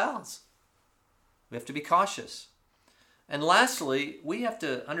paid my vows. We have to be cautious. And lastly, we have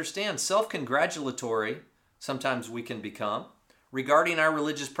to understand self-congratulatory, sometimes we can become, regarding our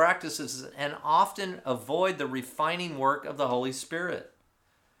religious practices, and often avoid the refining work of the Holy Spirit.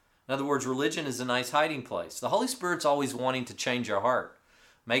 In other words, religion is a nice hiding place. The Holy Spirit's always wanting to change our heart,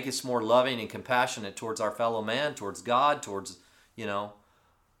 make us more loving and compassionate towards our fellow man, towards God, towards,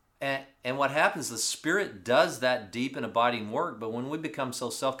 and what happens, the Spirit does that deep and abiding work, but when we become so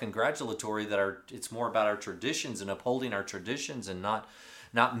self-congratulatory that it's more about our traditions and upholding our traditions and not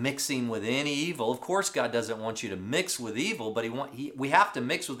mixing with any evil. Of course, God doesn't want you to mix with evil, but we have to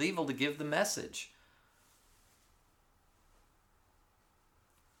mix with evil to give the message.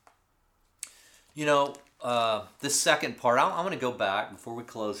 This second part, I'm going to go back before we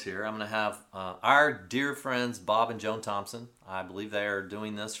close here. I'm going to have our dear friends Bob and Joan Thompson. I believe they are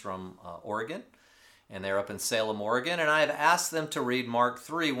doing this from Oregon, and they're up in Salem, Oregon. And I have asked them to read Mark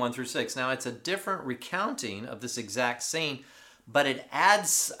 3, 1 through 6. Now, it's a different recounting of this exact scene, but it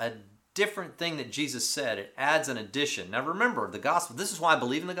adds a different thing that Jesus said. It adds an addition. Now, remember, the gospel, this is why I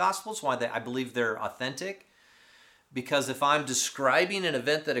believe in the Gospels, why I believe they're authentic. Because if I'm describing an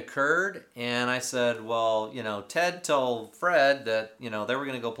event that occurred and I said, well, Ted told Fred that, they were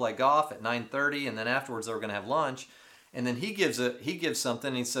going to go play golf at 9:30 and then afterwards they were going to have lunch. And then he gives something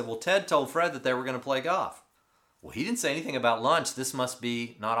and he said, well, Ted told Fred that they were going to play golf. Well, he didn't say anything about lunch. This must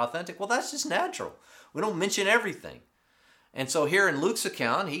be not authentic. Well, that's just natural. We don't mention everything. And so here in Luke's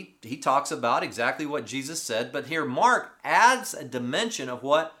account, he talks about exactly what Jesus said. But here Mark adds a dimension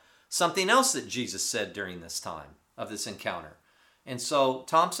of something else that Jesus said during this time of this encounter. And so,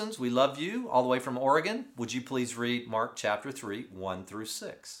 Thompsons, we love you all the way from Oregon. Would you please read Mark chapter 3, 1 through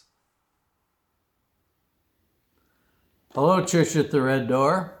 6? Hello, Church at the Red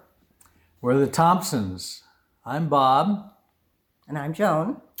Door. We're the Thompsons. I'm Bob. And I'm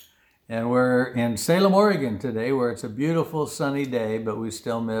Joan. And we're in Salem, Oregon today, where it's a beautiful sunny day, but we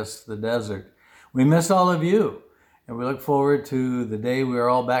still miss the desert. We miss all of you. And we look forward to the day we're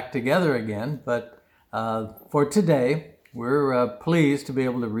all back together again. But for today, we're pleased to be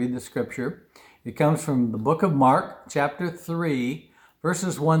able to read the scripture. It comes from the book of Mark, chapter 3,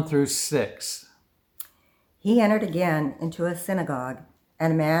 verses 1 through 6. He entered again into a synagogue,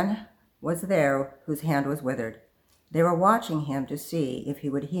 and a man was there whose hand was withered. They were watching him to see if he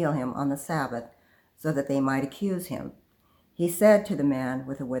would heal him on the Sabbath, so that they might accuse him. He said to the man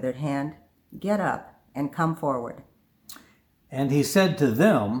with the withered hand, "Get up and come forward." And he said to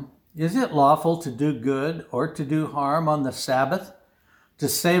them, "Is it lawful to do good or to do harm on the Sabbath, to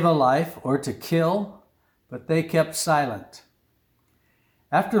save a life or to kill?" But they kept silent.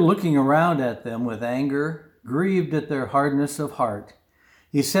 After looking around at them with anger, grieved at their hardness of heart,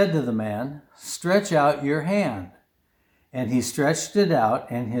 he said to the man, "Stretch out your hand." And he stretched it out,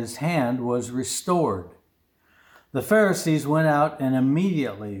 and his hand was restored. The Pharisees went out and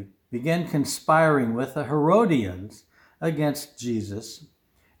immediately began conspiring with the Herodians against Jesus,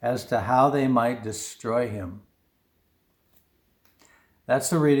 as to how they might destroy him. That's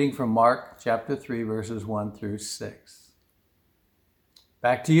the reading from Mark chapter 3, verses 1 through 6.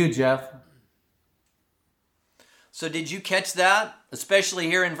 Back to you, Jeff. So did you catch that? Especially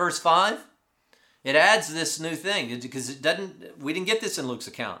here in verse 5? It adds this new thing because we didn't get this in Luke's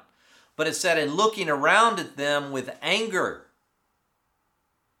account. But it said, in looking around at them with anger,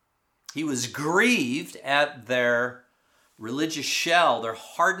 he was grieved at their religious shell, their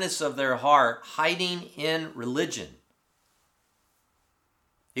hardness of their heart, hiding in religion.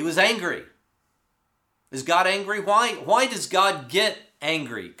 He was angry. Is God angry? Why does God get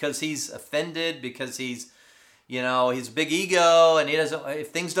angry? Because he's offended, because he's, his big ego, and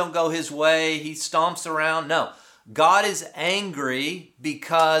if things don't go his way, he stomps around. No, God is angry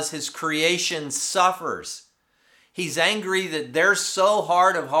because his creation suffers. He's angry that they're so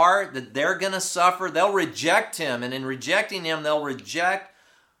hard of heart that they're going to suffer. They'll reject him. And in rejecting him, they'll reject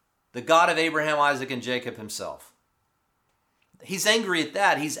the God of Abraham, Isaac, and Jacob himself. He's angry at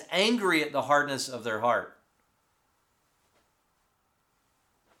that. He's angry at the hardness of their heart.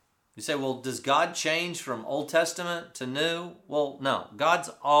 You say, well, does God change from Old Testament to New? Well, no. God's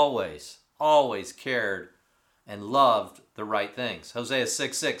always cared and loved the right things. Hosea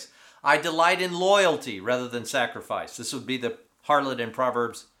 6:6, I delight in loyalty rather than sacrifice. This would be the harlot in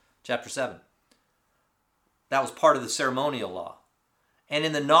Proverbs chapter 7. That was part of the ceremonial law. And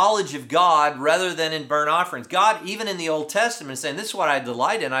in the knowledge of God rather than in burnt offerings. God, even in the Old Testament, is saying, this is what I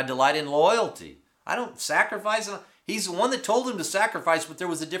delight in. I delight in loyalty. I don't sacrifice. He's the one that told him to sacrifice, but there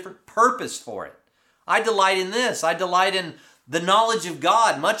was a different purpose for it. I delight in this. I delight in the knowledge of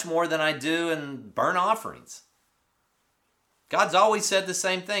God much more than I do in burnt offerings. God's always said the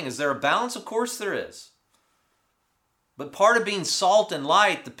same thing. Is there a balance? Of course there is. But part of being salt and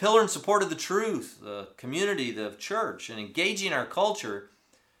light, the pillar and support of the truth, the community, the church, and engaging our culture,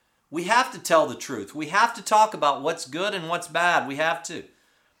 we have to tell the truth. We have to talk about what's good and what's bad. We have to.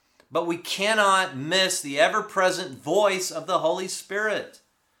 But we cannot miss the ever-present voice of the Holy Spirit.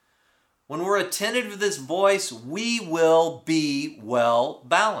 When we're attentive to this voice, we will be well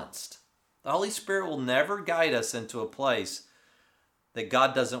balanced. The Holy Spirit will never guide us into a place that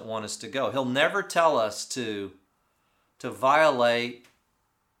God doesn't want us to go. He'll never tell us to violate,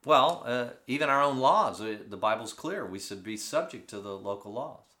 even our own laws. The Bible's clear. We should be subject to the local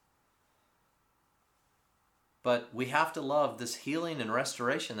laws. But we have to love this healing and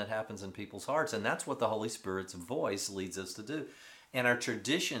restoration that happens in people's hearts. And that's what the Holy Spirit's voice leads us to do. And our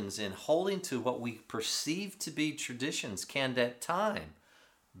traditions in holding to what we perceive to be traditions can at time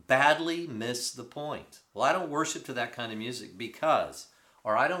badly miss the point. Well, I don't worship to that kind of music because,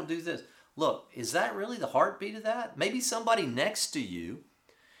 or I don't do this. Look, is that really the heartbeat of that? Maybe somebody next to you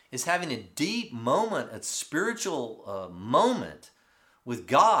is having a deep moment, a spiritual moment with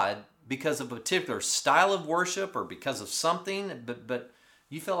God because of a particular style of worship or because of something, but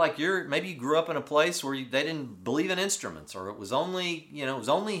you feel like maybe you grew up in a place where they didn't believe in instruments, or it was only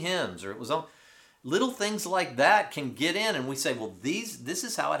hymns, or it was little things like that can get in, and we say, well, this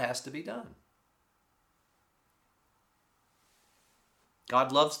is how it has to be done.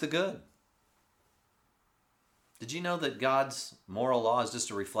 God loves the good. Did you know that God's moral law is just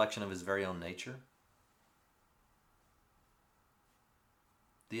a reflection of his very own nature?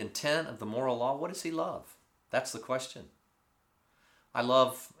 The intent of the moral law, what does he love? That's the question. I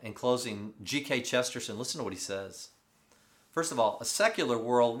love, in closing, G.K. Chesterton. Listen to what he says. First of all, a secular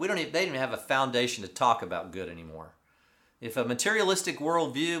world, they don't even have a foundation to talk about good anymore. If a materialistic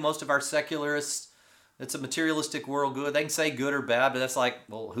worldview, most of our secularists, it's a materialistic world good. They can say good or bad, but that's like,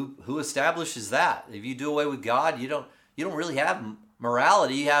 well, who establishes that? If you do away with God, you don't really have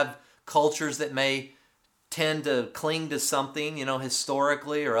morality. You have cultures that may tend to cling to something,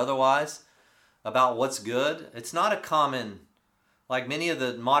 historically or otherwise, about what's good. It's not a common, like many of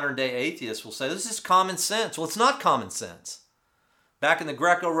the modern day atheists will say, this is common sense. Well, it's not common sense. Back in the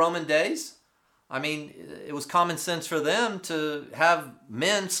Greco-Roman days, it was common sense for them to have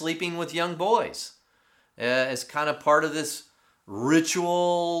men sleeping with young boys as kind of part of this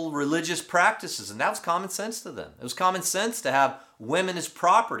ritual religious practices, and that was common sense to them. It was common sense to have women as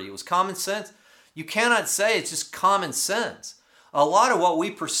property. It was common sense. You cannot say it's just common sense. A lot of what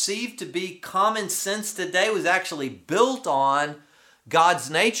we perceive to be common sense today was actually built on God's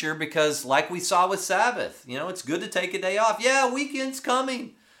nature because, like we saw with Sabbath, it's good to take a day off. Yeah, weekend's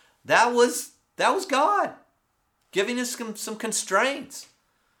coming. That was God giving us some constraints.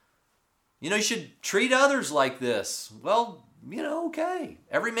 You should treat others like this. Well, okay.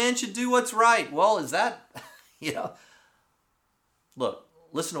 Every man should do what's right. Well, is that, Look,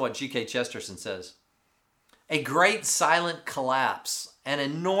 listen to what G.K. Chesterton says. A great silent collapse, an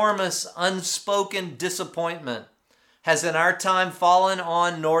enormous unspoken disappointment has in our time fallen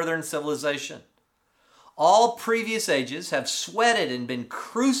on northern civilization. All previous ages have sweated and been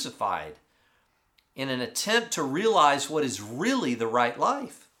crucified in an attempt to realize what is really the right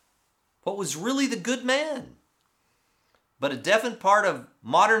life, what was really the good man. But a definite part of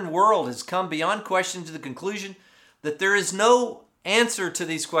modern world has come beyond question to the conclusion that there is no answer to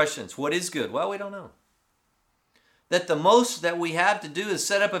these questions. What is good? Well, we don't know. That the most that we have to do is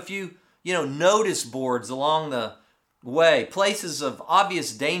set up a few, notice boards along the way, places of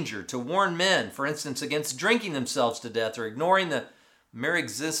obvious danger to warn men, for instance, against drinking themselves to death or ignoring the mere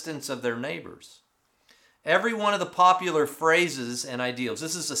existence of their neighbors. Every one of the popular phrases and ideals,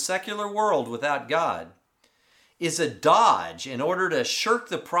 this is a secular world without God, is a dodge in order to shirk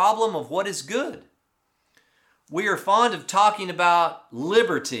the problem of what is good. We are fond of talking about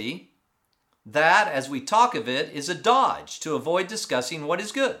liberty. That, as we talk of it, is a dodge to avoid discussing what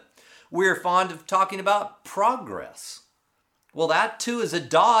is good. We are fond of talking about progress. Well, that too is a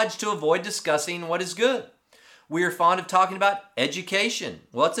dodge to avoid discussing what is good. We are fond of talking about education.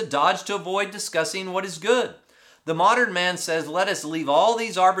 Well, it's a dodge to avoid discussing what is good. The modern man says, let us leave all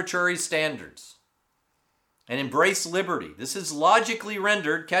these arbitrary standards and embrace liberty. This is logically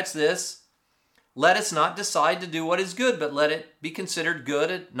rendered, catch this, let us not decide to do what is good, but let it be considered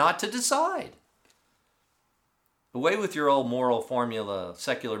good not to decide. Away with your old moral formula,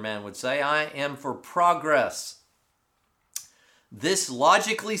 secular man would say, I am for progress. This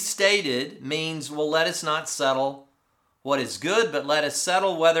logically stated means, well, let us not settle what is good, but let us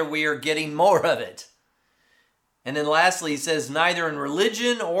settle whether we are getting more of it. And then lastly, he says, neither in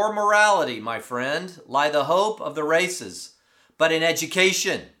religion or morality, my friend, lie the hope of the races, but in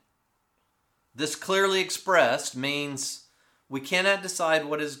education. This clearly expressed means we cannot decide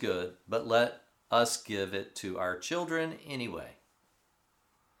what is good, but let us give it to our children anyway.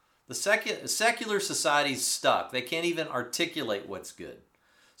 The secular society's stuck. They can't even articulate what's good.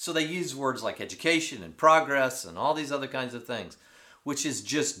 So they use words like education and progress and all these other kinds of things, which is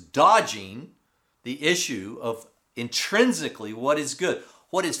just dodging the issue of intrinsically what is good,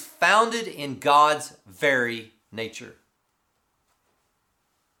 what is founded in God's very nature.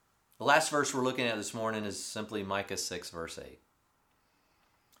 The last verse we're looking at this morning is simply Micah 6, verse 8.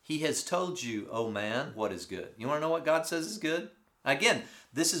 He has told you, O man, what is good. You want to know what God says is good? Again,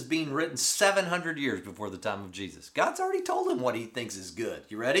 this is being written 700 years before the time of Jesus. God's already told him what he thinks is good.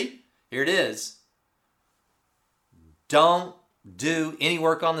 You ready? Here it is. Don't do any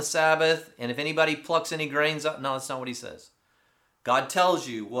work on the Sabbath, and if anybody plucks any grains up, no, that's not what he says. God tells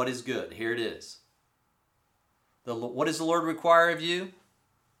you what is good. Here it is. What does the Lord require of you?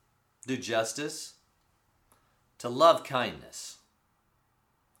 Do justice, to love kindness,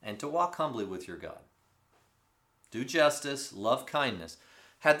 and to walk humbly with your God. Do justice, love kindness.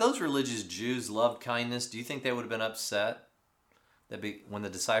 Had those religious Jews loved kindness, do you think they would have been upset that when the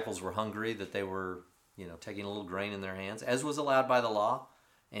disciples were hungry that they were, taking a little grain in their hands, as was allowed by the law,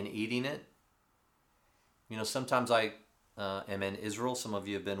 and eating it? Sometimes I am in Israel. Some of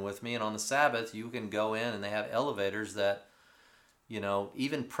you have been with me, and on the Sabbath you can go in and they have elevators that,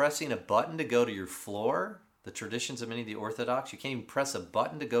 even pressing a button to go to your floor, the traditions of many of the Orthodox, you can't even press a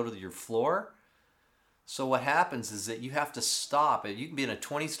button to go to your floor. So what happens is that you have to stop. You can be in a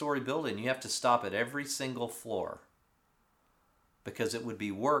 20-story building. You have to stop at every single floor because it would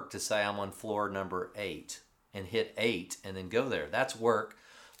be work to say I'm on floor number 8 and hit 8 and then go there. That's work.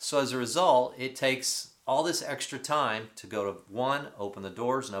 So as a result, it takes all this extra time to go to 1, open the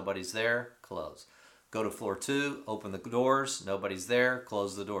doors, nobody's there, close. Go to floor 2, open the doors, nobody's there,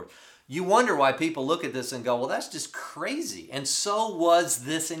 close the doors. You wonder why people look at this and go, well, that's just crazy. And so was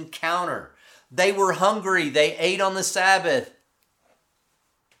this encounter. They were hungry. They ate on the Sabbath.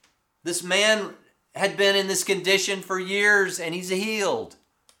 This man had been in this condition for years and he's healed.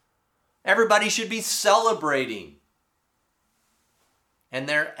 Everybody should be celebrating. And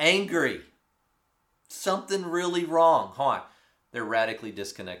they're angry. Something really wrong. Why? They're radically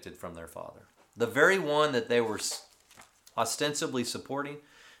disconnected from their Father. The very one that they were ostensibly supporting.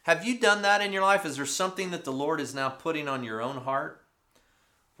 Have you done that in your life? Is there something that the Lord is now putting on your own heart?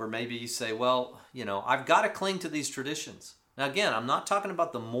 Where maybe you say, well, I've got to cling to these traditions. Now again, I'm not talking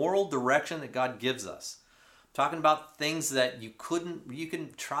about the moral direction that God gives us. I'm talking about things that you can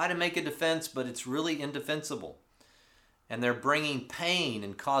try to make a defense, but it's really indefensible. And they're bringing pain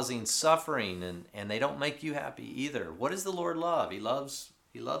and causing suffering, and they don't make you happy either. What does the Lord love? He loves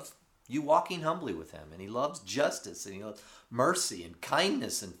you walking humbly with him, and he loves justice, and he loves mercy and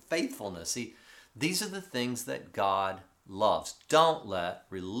kindness and faithfulness. These are the things that God loves. Don't let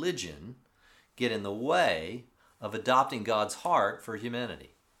religion get in the way of adopting God's heart for humanity.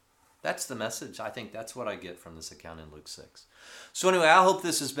 That's the message. I think that's what I get from this account in Luke 6. So anyway, I hope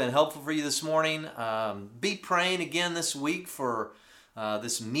this has been helpful for you this morning. Be praying again this week for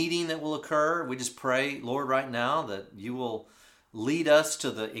this meeting that will occur. We just pray, Lord, right now that you will lead us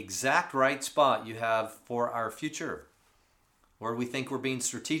to the exact right spot you have for our future. Lord, we think we're being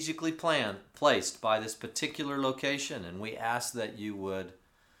strategically placed by this particular location, and we ask that you would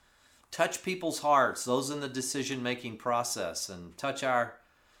touch people's hearts, those in the decision-making process, and touch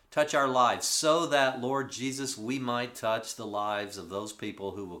our lives so that, Lord Jesus, we might touch the lives of those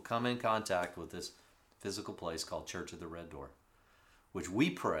people who will come in contact with this physical place called Church of the Red Door, which we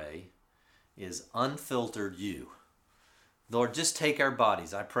pray is unfiltered you. Lord, just take our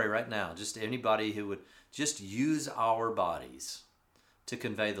bodies. I pray right now, just anybody who would just use our bodies to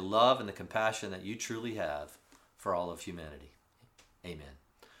convey the love and the compassion that you truly have for all of humanity. Amen.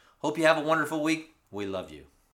 Hope you have a wonderful week. We love you.